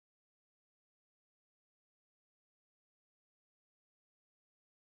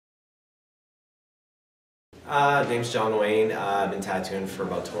Name's John Wayne. I've been tattooing for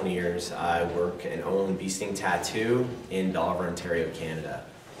about 20 years. I work and own Bee Sting Tattoo in Belleville, Ontario, Canada.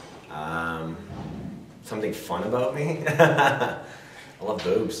 Something fun about me? I love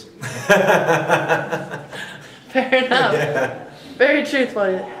boobs. Fair enough. Yeah. Very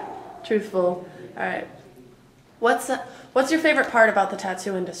truthful. Truthful. All right. What's your favorite part about the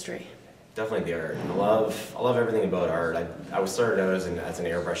tattoo industry? Definitely the art. I love everything about art. I was started out as an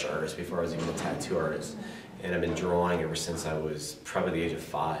airbrush artist before I was even a tattoo artist, and I've been drawing ever since I was probably the age of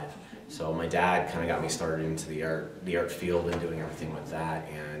 5. So my dad kind of got me started into the art field and doing everything with that,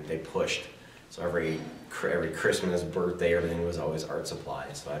 and they pushed. So every Christmas, birthday, everything was always art supply.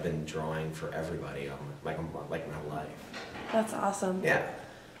 So I've been drawing for everybody, like my life. That's awesome. Yeah.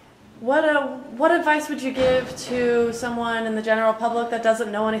 What advice would you give to someone in the general public that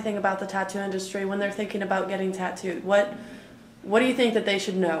doesn't know anything about the tattoo industry when they're thinking about getting tattooed? What do you think that they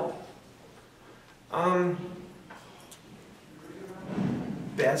should know?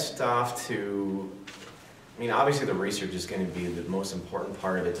 Best off to, I mean, obviously the research is going to be the most important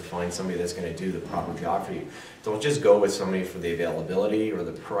part of it, to find somebody that's going to do the proper job for you. Don't just go with somebody for the availability or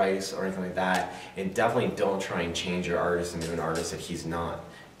the price or anything like that, and definitely don't try and change your artist into an artist that he's not.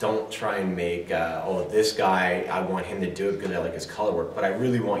 Don't try and make, oh, this guy, I want him to do it because I like his color work, but I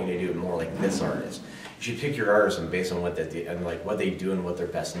really want you to do it more like this artist. You should pick your artist based on what they do and what they're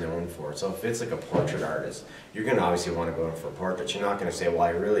best known for. So if it's like a portrait artist, you're going to obviously want to go in for portraits. You're not going to say, well,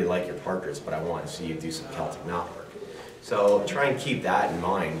 I really like your portraits, but I want to see you do some Celtic knot work. So try and keep that in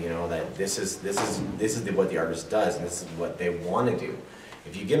mind, you know, that this is what the artist does, and this is what they want to do.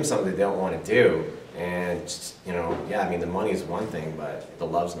 If you give them something they don't want to do, and just, you know, yeah, I mean, the money is one thing, but the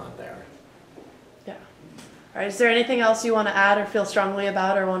love's not there. Yeah. All right. Is there anything else you want to add or feel strongly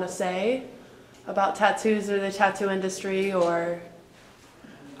about or want to say about tattoos or the tattoo industry, or?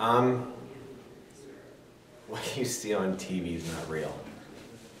 What you see on TV is not real.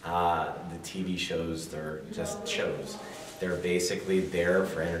 The TV shows, they're just shows. They're basically there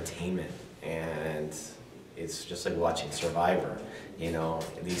for entertainment, and it's just like watching Survivor. You know,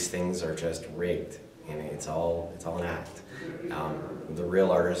 these things are just rigged, and it's all an act. The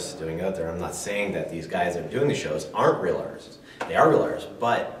real artists doing out there, I'm not saying that these guys that are doing the shows aren't real artists. They are real artists,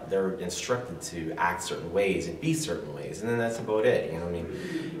 but they're instructed to act certain ways and be certain ways, and then that's about it. You know what I mean?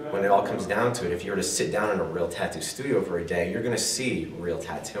 When it all comes down to it, if you were to sit down in a real tattoo studio for a day, you're going to see real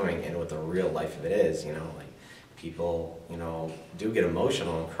tattooing and what the real life of it is. You know, like people, you know, do get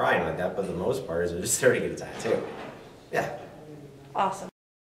emotional and cry and like that, but the most part is they're just there to get a tattoo. Yeah. Awesome.